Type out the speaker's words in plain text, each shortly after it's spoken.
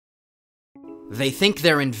They think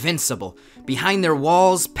they're invincible. Behind their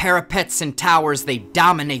walls, parapets, and towers, they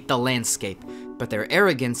dominate the landscape. But their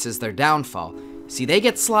arrogance is their downfall. See, they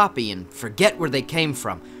get sloppy and forget where they came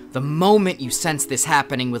from. The moment you sense this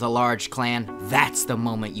happening with a large clan, that's the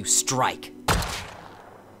moment you strike.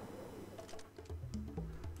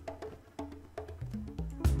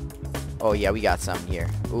 Oh yeah, we got something here.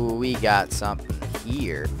 Ooh, we got something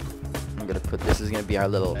here. I'm gonna put this is gonna be our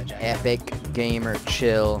little epic gamer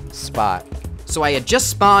chill spot. So I had just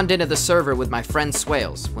spawned into the server with my friend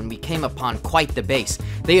Swales when we came upon quite the base.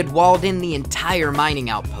 They had walled in the entire mining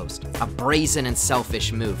outpost. A brazen and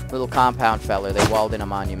selfish move. Little compound feller, they walled in a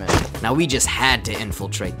monument. Now we just had to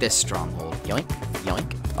infiltrate this stronghold. Yoink,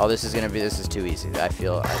 yoink. Oh, this is too easy. I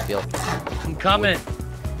feel. I'm coming.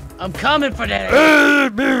 I'm coming for that.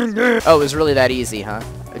 Oh, it was really that easy, huh?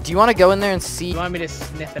 Do you want to go in there and see? You want me to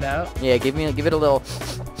sniff it out? Yeah, give it a little.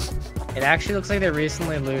 It actually looks like they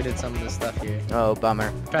recently looted some of the stuff here. Oh,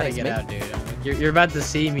 bummer. Try to get out, dude. You're about to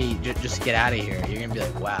see me just get out of here. You're gonna be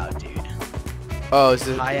like, wow, dude. Oh, is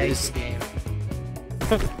this High ice game.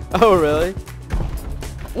 Oh, really?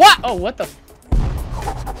 What? Oh, what the?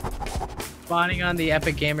 Spawning on the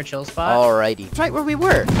epic gamer chill spot. Alrighty. It's right where we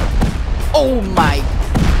were. Oh my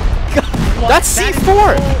god. What? That's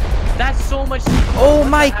C4. That's so much C4. Oh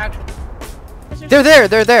my. They're there.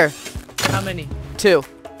 They're there. How many? 2.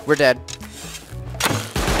 We're dead.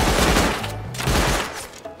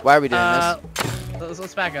 Why are we doing this?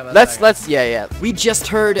 Let's back up. Let's, yeah. We just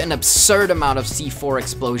heard an absurd amount of C4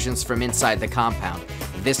 explosions from inside the compound.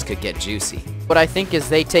 This could get juicy. What I think is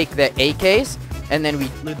they take the AKs and then we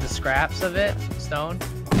loot the scraps of it. Stone.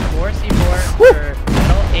 4 C4 for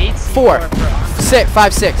metal. 8 C4 4, for armor. 6,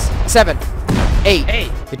 5, 6, 7, 8.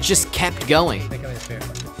 8. It just kept going.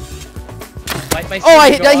 Oh, I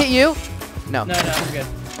hit you. No. No, I'm good.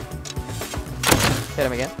 Hit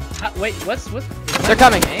him again. Wait, what's? They're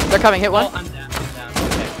coming. They're coming. Hit one. Oh, I'm down.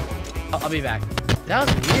 Okay. I'll be back. That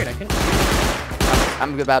was weird. I couldn't.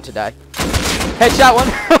 I'm about to die. Headshot one.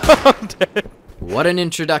 I'm dead. What an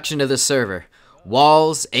introduction to the server.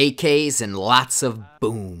 Walls, AKs, and lots of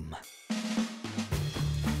boom.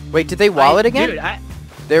 Wait, did they wall it again? Dude,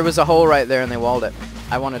 There was a hole right there and they walled it.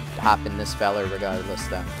 I want to hop in this feller regardless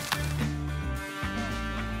though.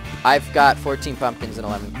 I've got 14 pumpkins and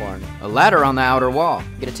 11 corn. A ladder on the outer wall.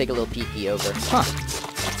 I'm gonna take a little peeky over. Huh.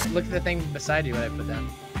 Look at the thing beside you. What I put down.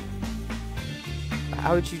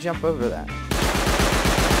 How would you jump over that?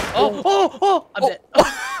 Oh! I'm dead.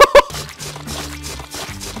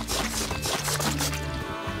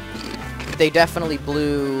 They definitely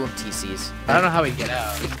blew TCs. I don't know how we get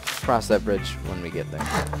out. Cross that bridge when we get there.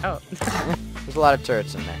 Oh. There's a lot of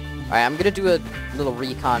turrets in there. Alright, I'm gonna do a little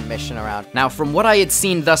recon mission around. Now, from what I had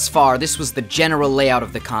seen thus far, this was the general layout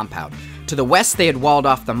of the compound. To the west, they had walled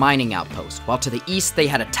off the mining outpost, while to the east, they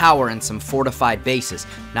had a tower and some fortified bases.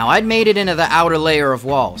 Now, I'd made it into the outer layer of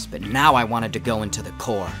walls, but now I wanted to go into the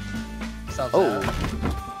core.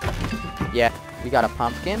 Yeah, we got a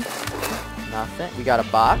pumpkin. Nothing. We got a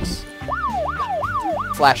box.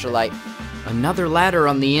 Flash a light. Another ladder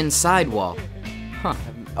on the inside wall. Huh.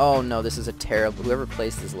 Oh no, this is a terrible. Whoever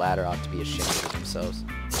placed this ladder ought to be ashamed of themselves.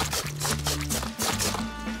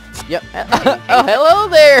 Yep. Oh, hello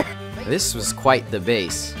there! This was quite the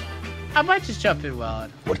base. I might just jump in well.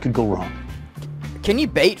 What could go wrong? Can you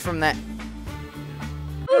bait from that?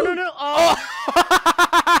 No. Oh!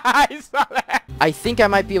 I saw that! I think I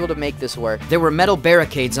might be able to make this work. There were metal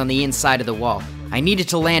barricades on the inside of the wall. I needed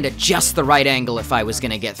to land at just the right angle if I was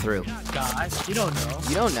gonna get through. God, you don't know.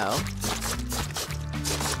 You don't know.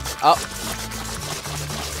 Oh.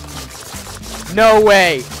 No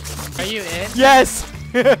way! Are you in? Yes!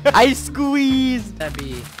 I squeezed! That'd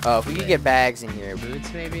be... Oh, if we could get bags in here.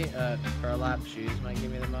 Boots, maybe? Burlap shoes might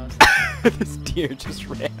give me the most. This deer just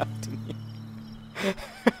ran up to me.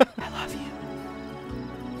 I love you.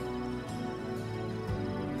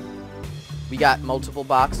 We got multiple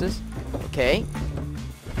boxes. Okay.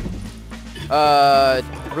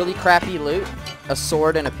 Really crappy loot. A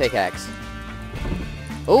sword and a pickaxe.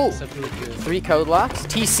 Oh, 3 code locks.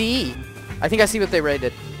 TC. I think I see what they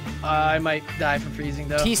raided. I might die from freezing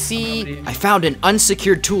though. TC. I found an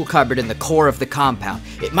unsecured tool cupboard in the core of the compound.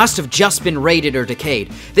 It must have just been raided or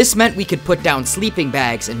decayed. This meant we could put down sleeping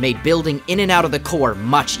bags and made building in and out of the core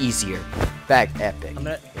much easier. Bag epic. I'm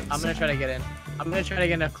gonna try to get in. I'm gonna try to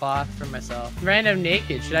get a cloth for myself. Random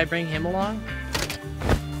naked. Should I bring him along?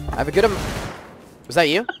 I have a good Was that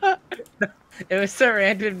you? It was so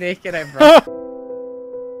random naked I brought.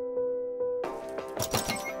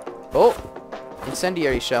 Oh,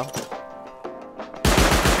 incendiary shell.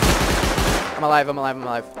 I'm alive, I'm alive, I'm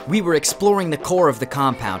alive. We were exploring the core of the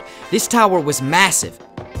compound. This tower was massive.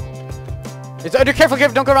 It's under, careful,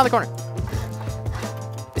 don't go around the corner.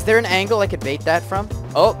 Is there an angle I could bait that from?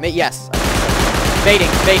 Oh, yes. Baiting.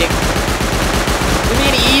 Give me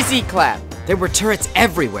an easy clap. There were turrets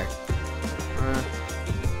everywhere.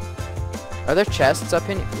 Are there chests up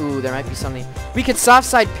in? Ooh, there might be something. We could soft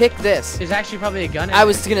side pick this. There's actually probably a gun in I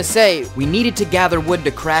was gonna say. We needed to gather wood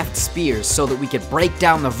to craft spears so that we could break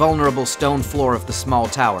down the vulnerable stone floor of the small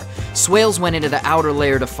tower. Swales went into the outer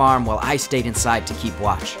layer to farm while I stayed inside to keep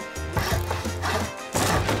watch.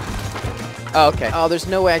 Oh, okay. Oh, there's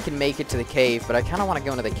no way I can make it to the cave, but I kind of want to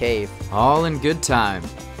go into the cave. All in good time.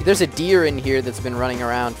 There's a deer in here that's been running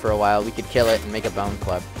around for a while. We could kill it and make a bone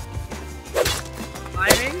club.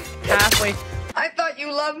 Climbing halfway. I thought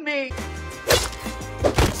you loved me.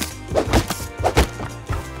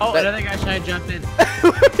 Oh, another guy trying to jump in.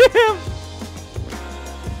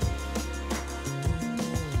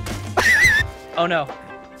 Oh no.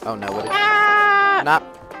 Oh no, what is Not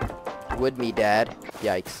would me, Dad.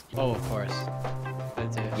 Yikes. Oh, of course.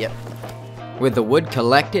 Good too. Yep. With the wood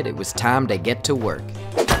collected, it was time to get to work.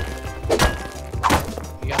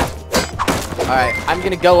 You got it. Alright, I'm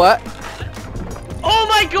gonna go up. Oh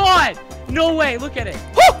my god! No way, look at it.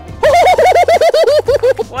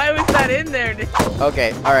 Why was that in there, dude?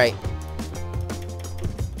 Okay, alright.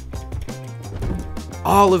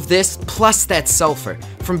 All of this, plus that sulfur,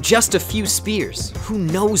 from just a few spears. Who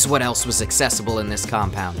knows what else was accessible in this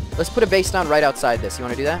compound? Let's put a base down right outside this. You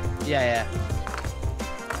wanna do that? Yeah.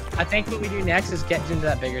 I think what we do next is get into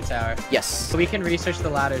that bigger tower. Yes. So we can research the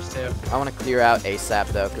ladders too. I wanna clear out ASAP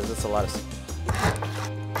though, because it's a lot of...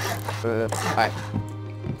 Alright.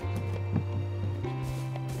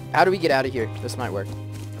 How do we get out of here? This might work.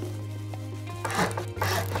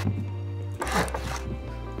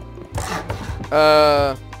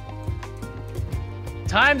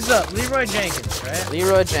 Time's up. Leroy Jenkins, right?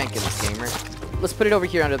 Leroy Jenkins, gamer. Let's put it over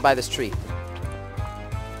here by this tree.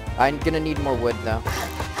 I'm gonna need more wood though.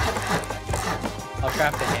 I'll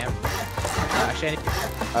craft a ham. Actually, I need...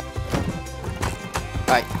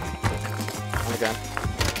 Alright. On the ground.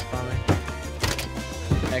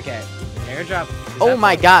 Okay. Airdrop. Oh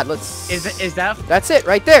my god, let's... Is that... That's it,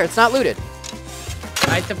 right there. It's not looted.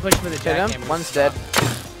 I have to push for the Hit him. jackhammer. One's dead.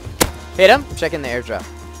 Hit him. Check in the airdrop.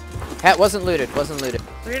 Hat wasn't looted.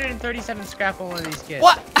 337 scrap on one of these kids.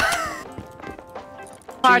 What?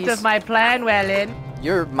 Part Jeez. of my plan, Wellin.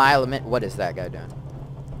 You're mile a minute. What is that guy doing?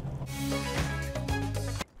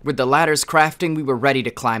 With the ladders crafting, we were ready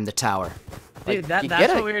to climb the tower. Dude, Like,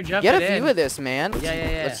 that's what we were jumping in. Get a view of this, man.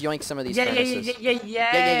 Yeah. Let's yoink some of these Yeah. furnaces. You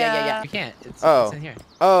can't. It's in here.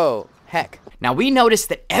 Oh, heck. Now we noticed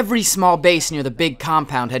that every small base near the big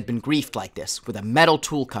compound had been griefed like this, with a metal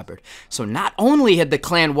tool cupboard. So not only had the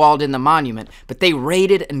clan walled in the monument, but they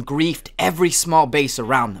raided and griefed every small base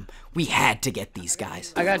around them. We had to get these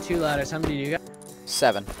guys. I got 2 ladders. How many do you got?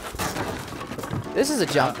 7. This is a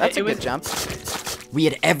jump. That's a good jump. We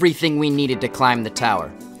had everything we needed to climb the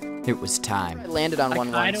tower. It was time. I landed on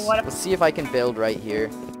one once. Let's see if I can build right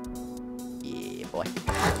here. Yeah, boy.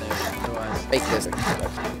 There was. Fake this.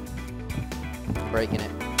 Breaking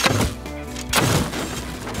it.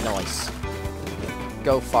 Nice.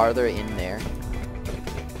 Go farther in there.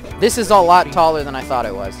 This is a lot taller than I thought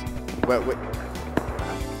it was. Wait.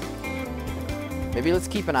 Maybe let's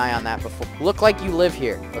keep an eye on that before. Look like you live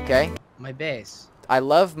here, okay? My base. I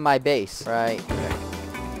love my base. Right. Okay.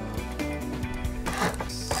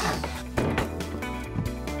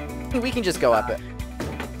 We can just go up it.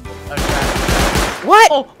 What?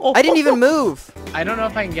 Oh, I didn't even move. I don't know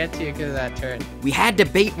if I can get to you because of that turret. We had to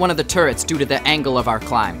bait one of the turrets due to the angle of our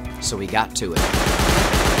climb, so we got to it.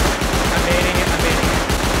 I'm baiting it.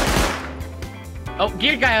 Oh,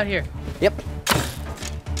 geared guy out here. Yep.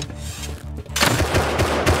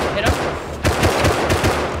 Hit him.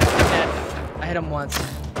 I'm dead. I hit him once.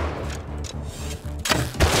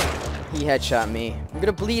 He headshot me. I'm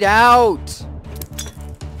gonna bleed out.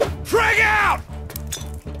 Frag out!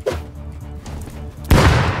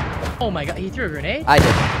 Oh my god, he threw a grenade? I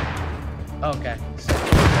did. Okay.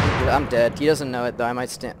 I'm dead. He doesn't know it though. I might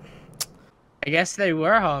stand. I guess they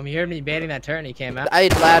were home. You heard me baiting that turret and he came out. I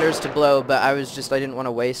had ladders to blow, but I didn't want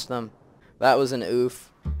to waste them. That was an oof.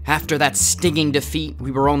 After that stinging defeat,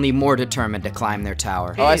 we were only more determined to climb their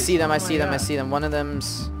tower. Oh, I see them. Oh I my see them. I God. see them. One of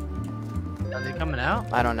them's... Are they coming out?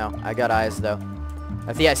 I don't know. I got eyes though.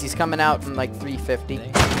 Yes, he's coming out from like 350.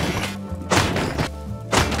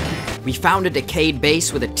 We found a decayed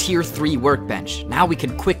base with a tier 3 workbench. Now we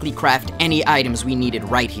could quickly craft any items we needed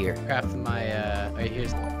right here. Craft my, right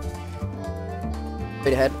here's...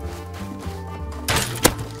 Wait ahead.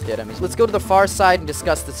 dead enemies. Let's go to the far side and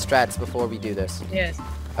discuss the strats before we do this. Yes.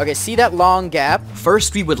 Okay, see that long gap?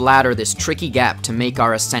 First, we would ladder this tricky gap to make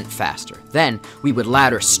our ascent faster. Then, we would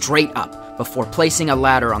ladder straight up, before placing a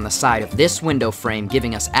ladder on the side of this window frame,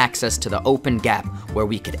 giving us access to the open gap where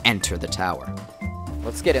we could enter the tower.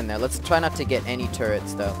 Let's get in there. Let's try not to get any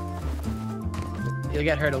turrets, though. You'll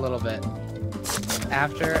get hurt a little bit.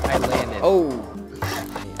 After I landed. Oh!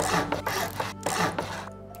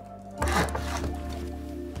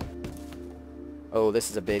 Oh,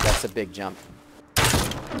 that's a big jump.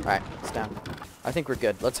 Alright, it's down. I think we're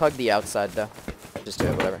good. Let's hug the outside, though. Just do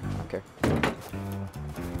it, whatever. I don't care.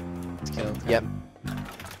 It's killed. Yep.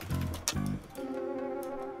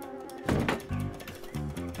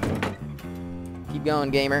 Keep going,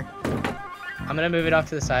 gamer. I'm gonna move it off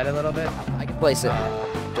to the side a little bit. I can place it.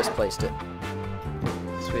 Just placed it.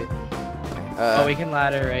 Sweet. Oh, we can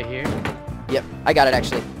ladder right here. Yep, I got it,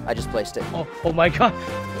 actually. I just placed it. Oh my god.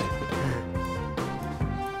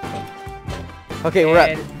 Okay, we're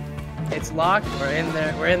up. It's locked. We're in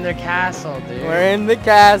there. We're in their castle, dude. We're in the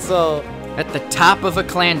castle. At the top of a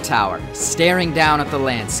clan tower, staring down at the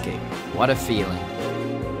landscape. What a feeling.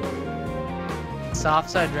 Soft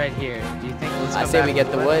side right here. Do you think? Let's I come say back we with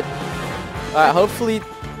get the wood. Alright, hopefully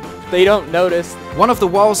they don't notice. One of the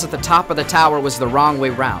walls at the top of the tower was the wrong way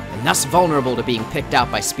round, and thus vulnerable to being picked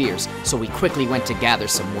out by spears, so we quickly went to gather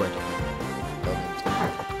some wood.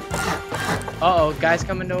 Uh-oh, guy's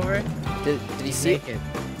coming over. Did he see it? Naked.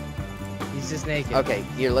 He's just naked. Okay,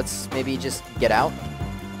 here, let's maybe just get out.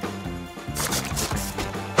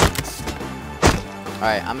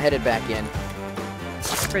 Alright, I'm headed back in.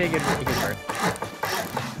 Pretty good work.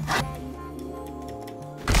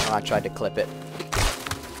 Oh, I tried to clip it.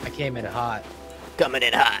 I came in hot. Coming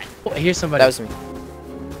in hot. Oh, here's somebody. That was me.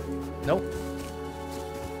 Nope.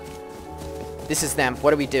 This is them.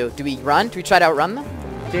 What do we do? Do we run? Do we try to outrun them?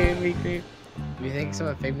 Dude, we creep. Do you think some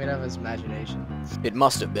a figment of his imagination? It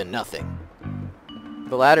must have been nothing.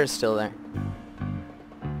 The ladder's still there.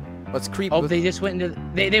 Let's creep. Oh, they just went into.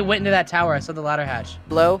 They went into that tower. I saw the ladder hatch.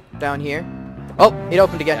 Below, down here. Oh, it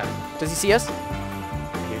opened again. Yeah. Does he see us?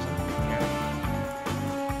 Here's him. Here.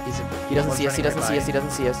 He doesn't see us. He doesn't see us. He doesn't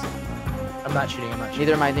see us. I'm not shooting. I'm not shooting.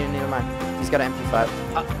 Neither am I. Neither am I. He's got an MP5.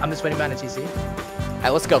 I'm just waiting behind a TC.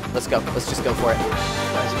 Alright, let's go. Let's go. Let's just go for it.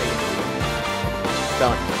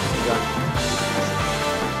 Going. Keep going.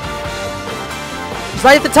 He's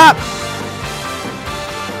right at the top.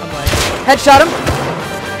 I'm like, Headshot him.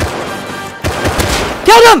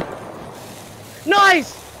 Killed him.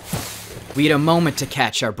 nice. We had a moment to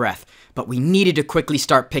catch our breath, but we needed to quickly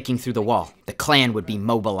start picking through the wall. The clan would be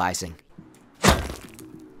mobilizing.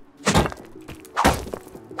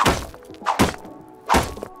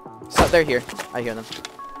 So they're here. I hear them.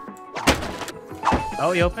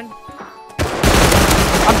 Oh, you open?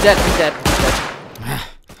 I'm dead. I'm dead. I'm dead.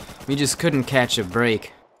 We just couldn't catch a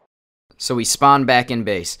break. So we spawned back in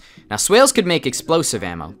base. Now, Swales could make explosive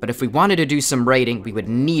ammo, but if we wanted to do some raiding, we would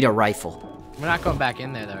need a rifle. We're not going back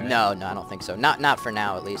in there, though, right? No, I don't think so. Not for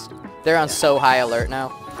now, at least. They're on so high alert now.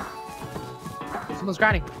 Someone's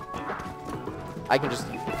grinding. I can just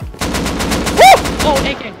Oh,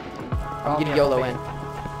 AK. get a YOLO in.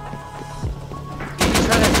 He's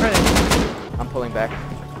further. I'm pulling back.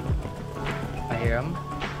 I hear him.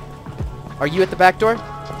 Are you at the back door?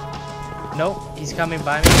 Nope, he's coming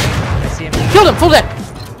by me. I see him. Killed him. Full dead.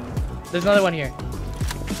 There's another one here.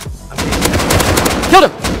 I'm chasing him.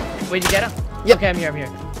 Killed him. Wait, you get him? Yep. Okay, I'm here. I'm here.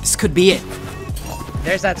 This could be it.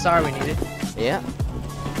 There's that SAR we needed. Yeah.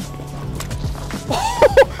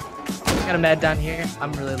 Got a med down here.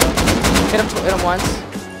 I'm really low. Hit him once.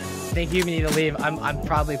 Thank you. We need to leave. I'm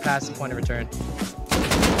probably past the point of return.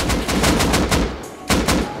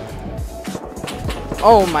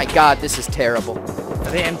 Oh my god, this is terrible.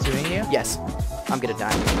 Are they M2ing you? Yes. I'm gonna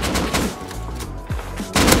die.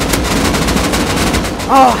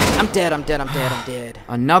 Oh, I'm dead. I'm dead. I'm dead. I'm dead.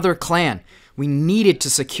 Another clan. We needed to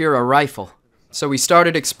secure a rifle. So we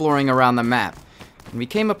started exploring around the map, and we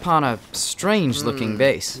came upon a strange-looking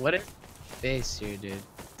base. What a base here, dude.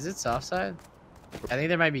 Is it soft side? I think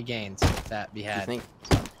there might be gains that be You had. think?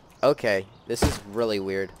 Okay, this is really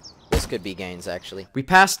weird. This could be gains, actually. We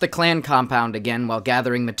passed the clan compound again while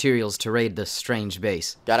gathering materials to raid this strange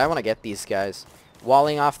base. God, I want to get these guys.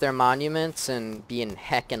 Walling off their monuments and being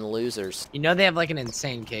heckin' losers. You know they have like an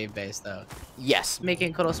insane cave base though. Yes.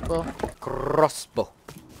 Making crossbow. Crossbow.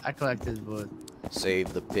 I collected wood.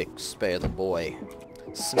 Save the pick, spare the boy.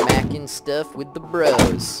 Smacking stuff with the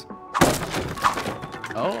bros.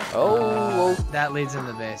 Oh. That leads in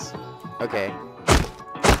the base. Okay.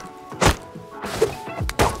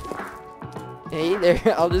 Hey there,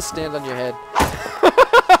 I'll just stand on your head.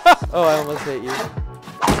 Oh, I almost hit you.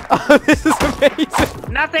 Oh, this is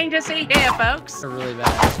amazing. Nothing to see here, folks. We're really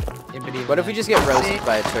bad. What if we just get roasted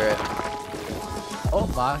by a turret? Oh,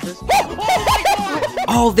 boxes.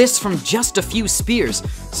 All this from just a few spears.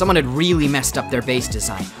 Someone had really messed up their base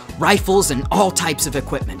design. Rifles and all types of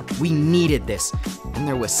equipment. We needed this. And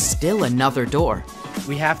there was still another door.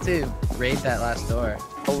 We have to raid that last door.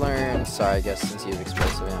 I'll learn. Sorry, I guess since you have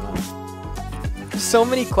explosive ammo. So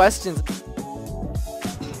many questions.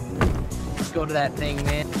 Let's go to that thing,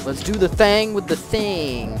 man. Let's do the thing with the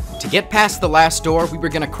thing. To get past the last door, we were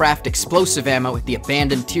gonna craft explosive ammo at the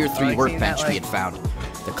abandoned Tier 3 I've seen workbench that, we had found.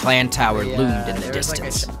 The clan tower loomed in the there was like a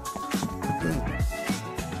distance.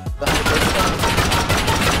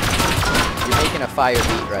 You're making a fire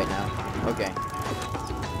beat right now. Okay.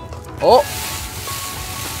 Oh!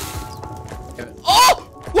 Oh!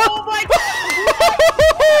 What? Oh my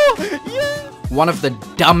God! Yeah. One of the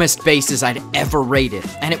dumbest bases I'd ever raided,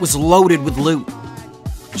 and it was loaded with loot.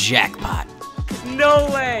 Jackpot. No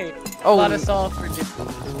way! Oh. A lot of sulfur.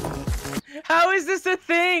 How is this a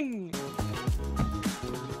thing?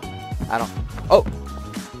 I don't. Oh!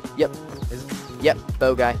 Yep. Yep,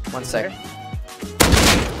 bow guy. One sec.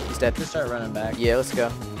 He's dead. Just start running back. Yeah, let's go.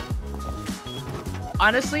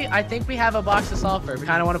 Honestly, I think we have a box of sulfur. We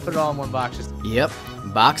kind of want to put it all in one box. Yep,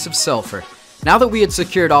 box of sulfur. Now that we had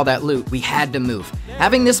secured all that loot, we had to move.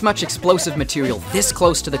 Having this much explosive material this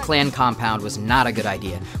close to the clan compound was not a good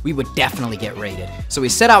idea. We would definitely get raided. So we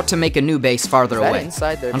set out to make a new base farther Is that away.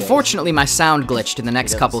 inside their base? Unfortunately, my sound glitched in the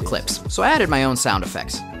next He doesn't couple see clips, so I added my own sound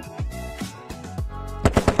effects.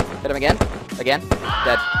 Hit him again. Again.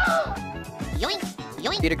 Dead.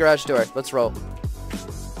 Beat a garage door. Let's roll.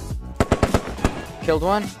 Killed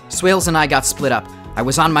one. Swales and I got split up. I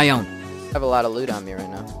was on my own. I have a lot of loot on me right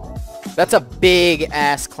now. That's a big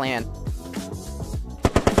ass clan.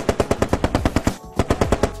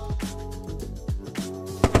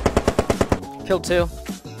 Killed two.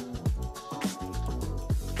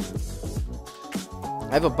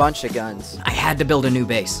 I have a bunch of guns. I had to build a new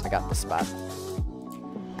base. I got the spot.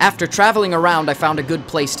 After traveling around, I found a good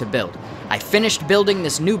place to build. I finished building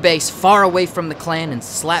this new base far away from the clan and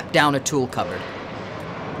slapped down a tool cupboard.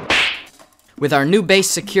 With our new base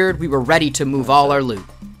secured, we were ready to move all our loot.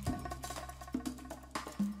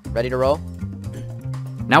 Ready to roll?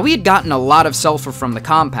 Now, we had gotten a lot of sulfur from the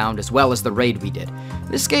compound as well as the raid we did.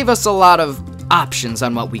 This gave us a lot of options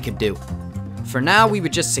on what we could do. For now, we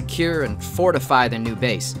would just secure and fortify the new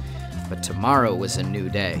base. But tomorrow was a new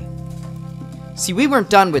day. See, we weren't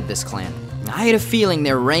done with this clan. I had a feeling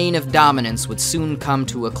their reign of dominance would soon come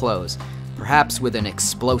to a close, perhaps with an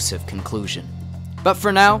explosive conclusion. But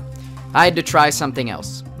for now, I had to try something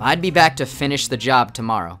else. I'd be back to finish the job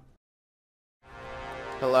tomorrow.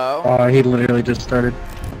 Hello? He literally just started.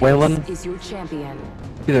 Waylon, Is your champion.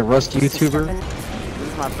 he's a Rust YouTuber. This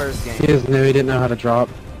is my first game. He just knew he didn't know how to drop.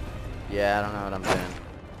 Yeah, I don't know what I'm doing.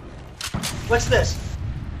 What's this?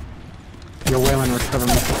 Yo, Waylon, recover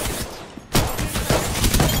me.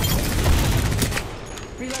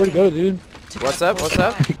 Where'd you go, dude? What's up? What's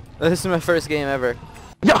up? This is my first game ever.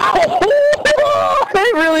 Yo!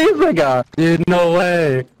 He really is a guy! Dude, no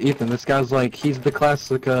way! Ethan, this guy's like, he's the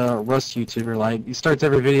classic Rust YouTuber. Like, he starts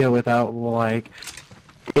every video without, like,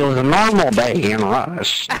 it was a normal day in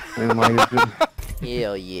Rust. And, like,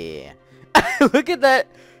 Hell yeah. Look at that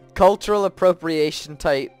cultural appropriation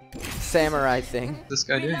type samurai thing. This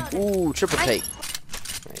guy doing? Ooh, triple tape.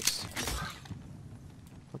 Nice.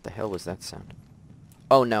 What the hell was that sound?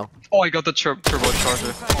 Oh no. Oh, I got the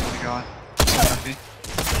turbocharger. Oh my god. So happy.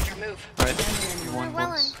 Right. You won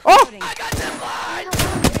once. Oh!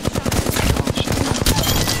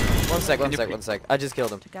 One sec. I just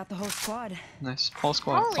killed him. Got the whole squad. Nice. Whole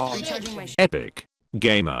squad. Oh. Recharging my Epic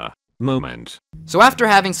gamer moment. So after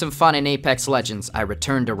having some fun in Apex Legends, I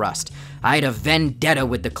returned to Rust. I had a vendetta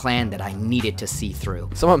with the clan that I needed to see through.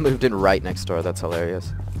 Someone moved in right next door. That's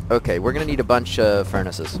hilarious. Okay, we're gonna need a bunch of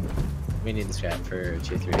furnaces. We need the scrap for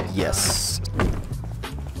tier 3. Yes.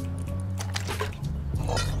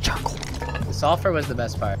 Jungle. The sulfur was the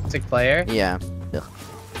best part. 6 player. Yeah. Ugh.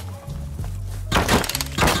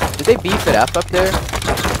 Did they beef it up there?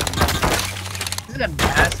 This is a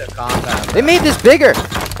massive compound. They made this bigger!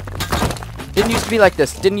 Didn't used to be like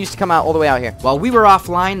this. Didn't used to come out all the way out here. While we were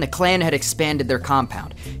offline, the clan had expanded their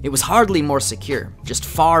compound. It was hardly more secure, just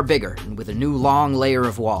far bigger, and with a new long layer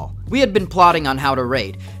of wall. We had been plotting on how to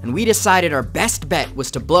raid, and we decided our best bet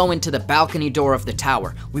was to blow into the balcony door of the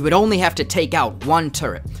tower. We would only have to take out one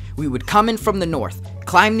turret. We would come in from the north,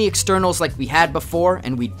 climb the externals like we had before,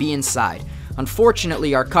 and we'd be inside.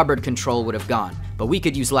 Unfortunately, our cupboard control would have gone, but we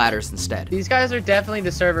could use ladders instead. These guys are definitely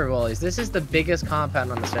the server bullies. This is the biggest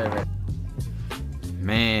compound on the server.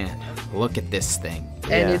 Man, look at this thing.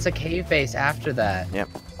 And it's a cave base after that. Yep.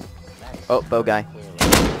 Oh, bow guy.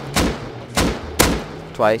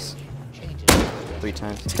 Twice. 3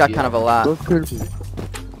 times. It's got kind of a lot.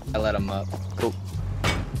 I let him up. Cool.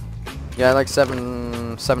 Yeah, like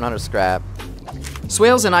 700 scrap.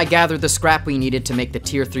 Swales and I gathered the scrap we needed to make the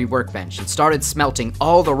tier 3 workbench and started smelting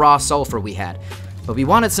all the raw sulfur we had. But we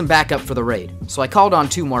wanted some backup for the raid, so I called on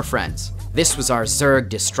 2 more friends. This was our Zerg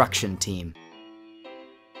destruction team.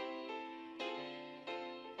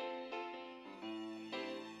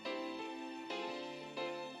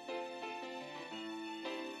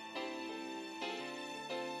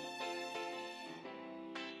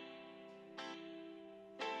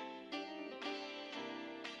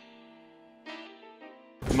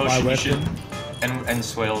 Motion and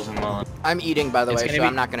Swales and Mullen. I'm eating, by the way, so be...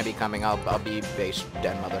 I'm not gonna be coming. I'll be base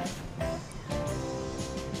dead mother.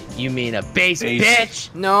 You mean a base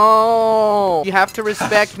bitch? No! You have to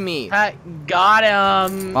respect me. Got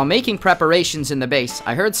him. While making preparations in the base,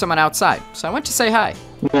 I heard someone outside, so I went to say hi.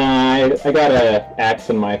 Nah, I got an axe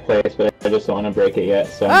in my place, but I just don't want to break it yet,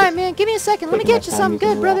 so... Alright, man, give me a second. Let me get you something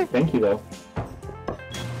good, brother. Thank you, though.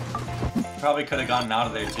 Probably could have gotten out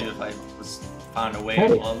of there, too, if I was found a way,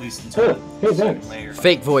 well, at least Hey, until the thanks. layer.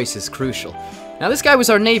 Fake voice is crucial. Now this guy was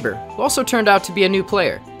our neighbor, who also turned out to be a new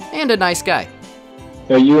player, and a nice guy.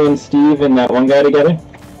 Are you and Steve and that one guy together?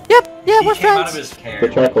 Yep, yeah, we're He came out of friends. his care. The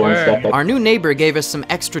charcoal and stuff. Our new neighbor gave us some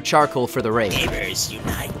extra charcoal for the raid. Neighbors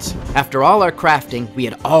unite. After all our crafting, we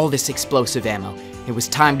had all this explosive ammo. It was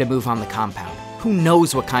time to move on the compound. Who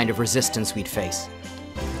knows what kind of resistance we'd face.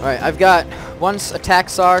 Alright, I've got 1 attack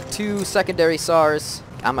SAR, 2 secondary SARs.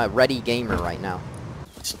 I'm a ready gamer right now.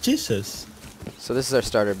 Jesus. So this is our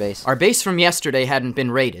starter base. Our base from yesterday hadn't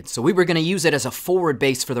been raided, so we were going to use it as a forward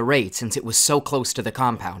base for the raid since it was so close to the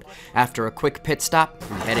compound. After a quick pit stop,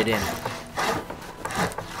 we headed in.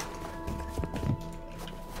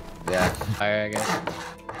 Yeah. Fire, I guess.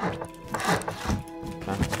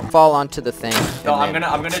 Fall onto the thing. No, I'm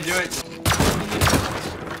gonna do it.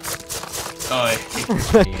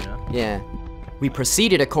 Oh, Yeah. We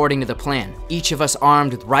proceeded according to the plan, each of us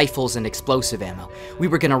armed with rifles and explosive ammo. We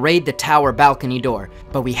were gonna raid the tower balcony door,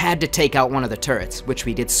 but we had to take out one of the turrets, which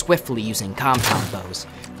we did swiftly using compound bows.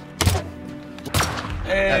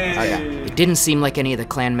 hey. It didn't seem like any of the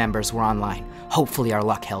clan members were online. Hopefully our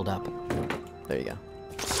luck held up. There you go.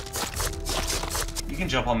 You can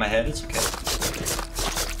jump on my head, it's okay.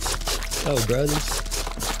 Oh, brothers.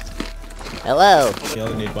 Hello. You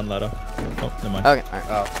only need 1 ladder. Oh, never mind. Okay,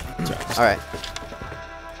 alright. Alright.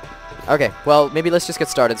 Okay, well, maybe let's just get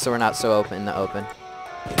started so we're not so open in the open.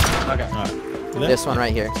 Okay. Alright. This one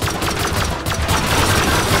right here.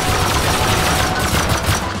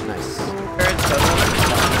 Nice.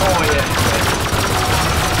 Oh, yeah.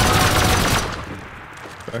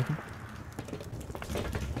 Broken.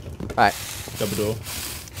 Alright. Double door.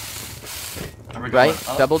 Are we going Right?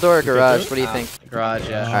 up? Double door or garage? What do you think? Garage,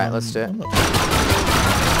 yeah. Alright, let's do it. I'm not-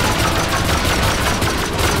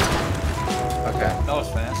 Okay. That was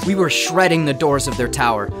fast. We were shredding the doors of their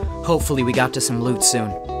tower. Hopefully we got to some loot soon.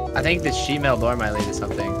 I think this sheet metal door might lead to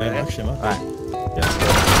something. Yeah, actually, I'm Alright. Yeah.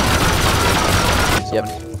 Yep.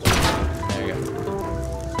 There you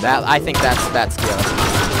go. I think that's the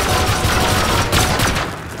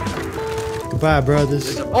Goodbye,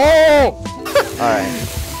 brothers. Oh! Alright.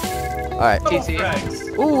 Alright. TC.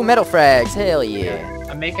 Frags. Ooh, metal frags. Hell yeah.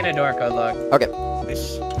 I'm making a door code lock. Okay.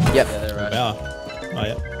 Yep. Yeah, they're right. Yeah. Oh,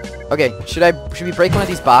 yeah. Okay, should we break one of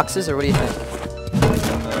these boxes or what do you think?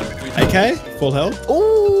 AK? Full health?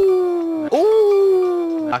 Ooh!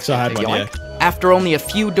 Ooh! So I had one, yeah. After only a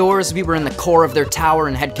few doors, we were in the core of their tower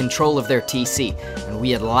and had control of their TC, and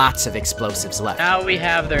we had lots of explosives left. Now we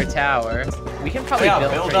have their tower. We can probably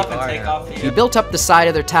build up and take off We the... built up the side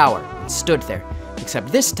of their tower and stood there. Except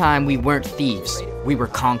this time we weren't thieves, we were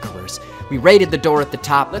conquerors. We raided the door at the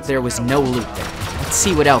top, but there was no loot there. Let's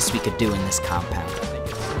see what else we could do in this compound.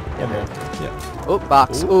 Yeah. Oh,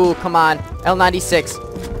 box. Ooh, come on. L96.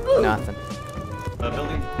 Nothing.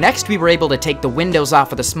 building. Next, we were able to take the windows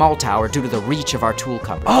off of the small tower due to the reach of our tool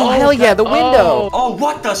cupboard. Oh, hell yeah, the window! Oh,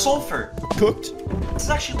 what the sulfur? Cooked. This is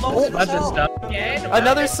actually loaded as hell.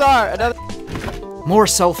 Another SAR, another... More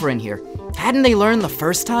sulfur in here. Hadn't they learned the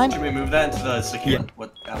first time? Should we move that into the secure? Yeah.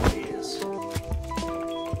 What that is?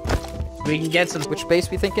 We can get some Which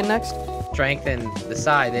base we thinking next? strength in the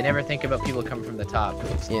side. They never think about people coming from the top.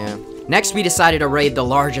 Yeah. Next, we decided to raid the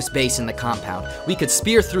largest base in the compound. We could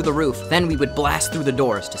spear through the roof, then we would blast through the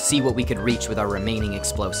doors to see what we could reach with our remaining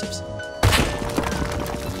explosives.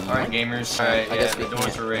 Alright, gamers. Alright, I yeah, guess we the doors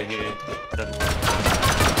can't. are right here.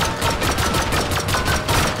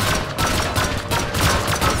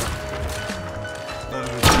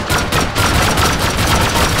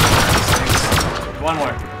 One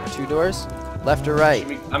more. 2 doors? Left or right? I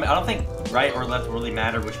mean, I don't think right or left really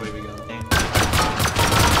matter which way we go. What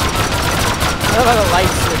about the light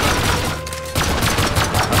switch?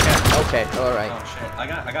 Okay, alright. Oh shit, I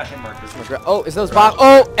got hit markers. Oh, is those bombs?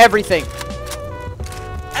 Oh, everything!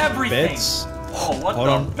 Everything! Beds. Oh, what Hold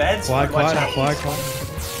the on. beds? Quiet. Watch out.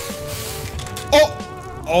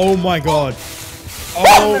 Oh! Oh my god.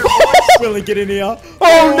 Oh, Willie, get in here.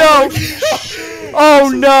 Oh no! Oh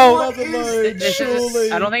no! Another load, This surely.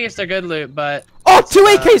 is, I don't think it's their good loot, but Oh, 2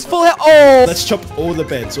 AKs full health! Oh! Let's chop all the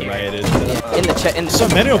beds away. It is. Yeah, in the chat. In the So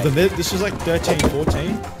many of them. This was like 13,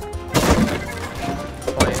 14.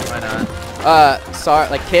 why not? Sorry,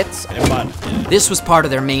 like kits. And one. Yeah. This was part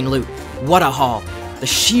of their main loot. What a haul. The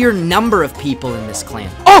sheer number of people in this clan.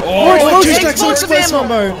 Oh! Oh, More explosive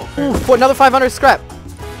ammo. Ooh, for another 500 scrap.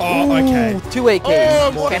 Oh, okay. Ooh, 2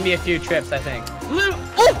 AKs. Oh, can be a few trips, I think. Loot!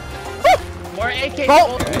 More AK.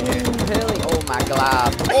 Oh! Oh my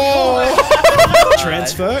god. Oh!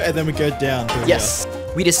 Transfer, and then we go down. Yes.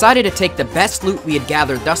 We decided to take the best loot we had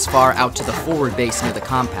gathered thus far out to the forward base near the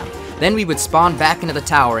compound. Then we would spawn back into the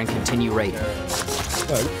tower and continue raiding.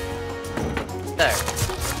 Oh. There.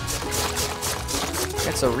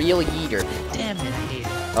 That's a real yeeter. Damn it, I hate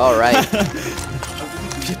it. Alright.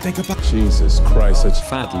 If you think about Jesus Christ, it's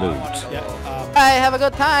fat loot. Alright, have a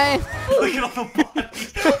good time. Look at all the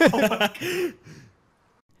bodies.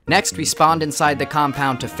 Next, we spawned inside the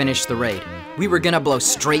compound to finish the raid. We were gonna blow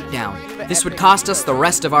straight down. This would cost us the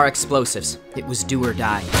rest of our explosives. It was do or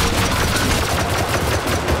die.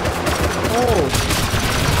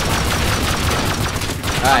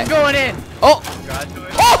 Alright. Going in. Oh!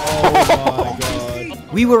 oh my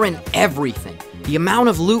god. We were in everything. The amount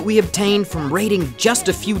of loot we obtained from raiding just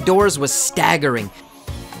a few doors was staggering.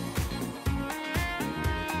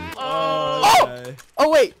 Okay. Oh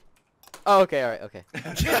wait! Oh, okay, alright, okay.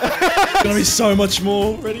 Gonna be so much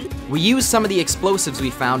more ready. We used some of the explosives we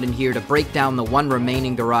found in here to break down the one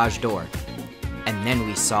remaining garage door. And then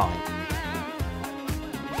we saw it.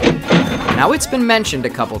 Now, it's been mentioned a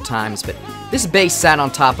couple times, but this base sat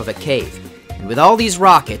on top of a cave. And with all these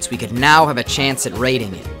rockets, we could now have a chance at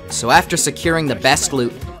raiding it. So after securing the best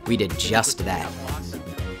loot, we did just that.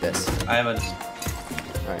 This. I have a.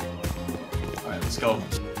 Alright. Alright, let's go.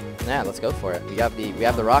 Yeah, let's go for it. We have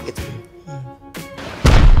the rockets.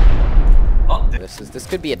 Oh, This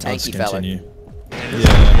could be a Let's tanky fella. continue.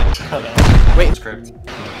 Yeah. Wait. Script.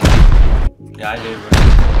 Yeah, I did.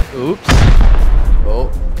 Oops.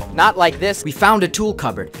 Oh. Not like this. We found a tool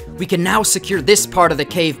cupboard. We can now secure this part of the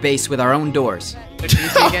cave base with our own doors.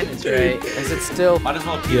 Again, it's right. Is it still? Might as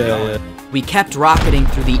well keep going. We kept rocketing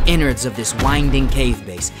through the innards of this winding cave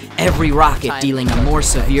base, every rocket dealing a more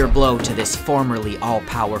severe blow to this formerly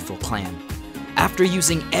all-powerful clan. After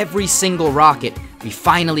using every single rocket, we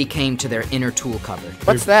finally came to their inner tool cupboard.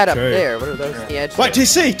 What's that up Okay. there? What are those? The edge? Wait,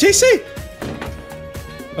 TC! TC!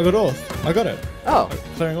 I got all. I got it. Oh.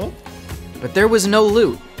 Clearing all? But there was no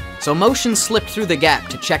loot, so Motion slipped through the gap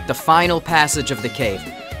to check the final passage of the cave.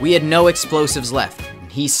 We had no explosives left,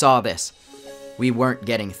 and he saw this. We weren't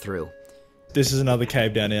getting through. This is another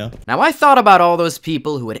cave down here. Now, I thought about all those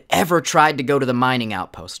people who had ever tried to go to the mining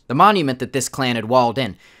outpost, the monument that this clan had walled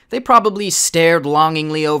in. They probably stared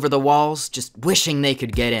longingly over the walls, just wishing they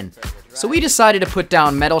could get in. So we decided to put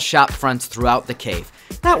down metal shop fronts throughout the cave.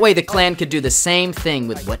 That way the clan could do the same thing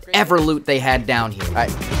with whatever loot they had down here. Alright.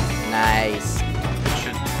 Nice.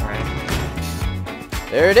 Alright.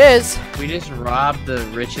 There it is. We just robbed the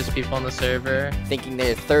richest people on the server. Thinking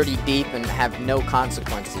they're 30 deep and have no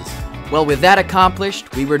consequences. Well, with that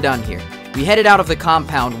accomplished, we were done here. We headed out of the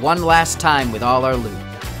compound one last time with all our loot.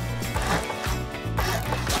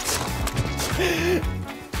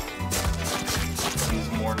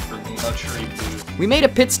 Use more for the luxury food. We made a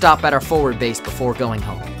pit stop at our forward base before going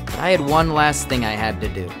home. I had one last thing I had to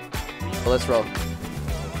do. Well, let's roll.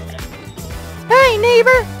 Hey,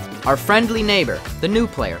 neighbor! Our friendly neighbor, the new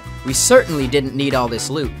player. We certainly didn't need all this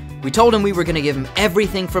loot. We told him we were gonna give him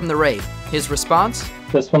everything from the raid. His response?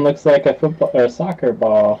 This one looks like a football or a soccer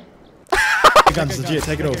ball. The gun's legit,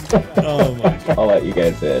 take it off. Oh my god. I'll let you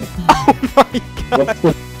guys in. Oh my god. What's the...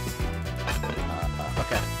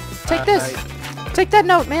 Okay. Take this. Take that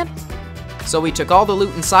note, man. So we took all the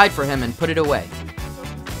loot inside for him and put it away.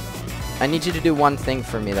 I need you to do one thing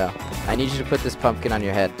for me, though. I need you to put this pumpkin on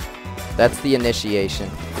your head. That's the initiation.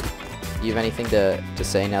 Do you have anything to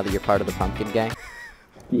say now that you're part of the pumpkin gang?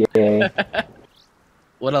 Yay.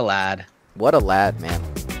 What a lad. What a lad, man.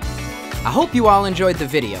 I hope you all enjoyed the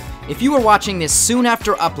video. If you are watching this soon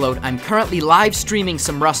after upload, I'm currently live streaming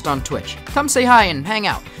some Rust on Twitch. Come say hi and hang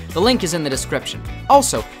out. The link is in the description.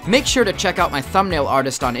 Also, make sure to check out my thumbnail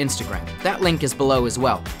artist on Instagram. That link is below as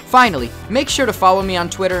well. Finally, make sure to follow me on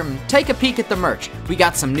Twitter and take a peek at the merch. We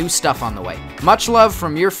got some new stuff on the way. Much love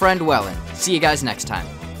from your friend Wellen. See you guys next time.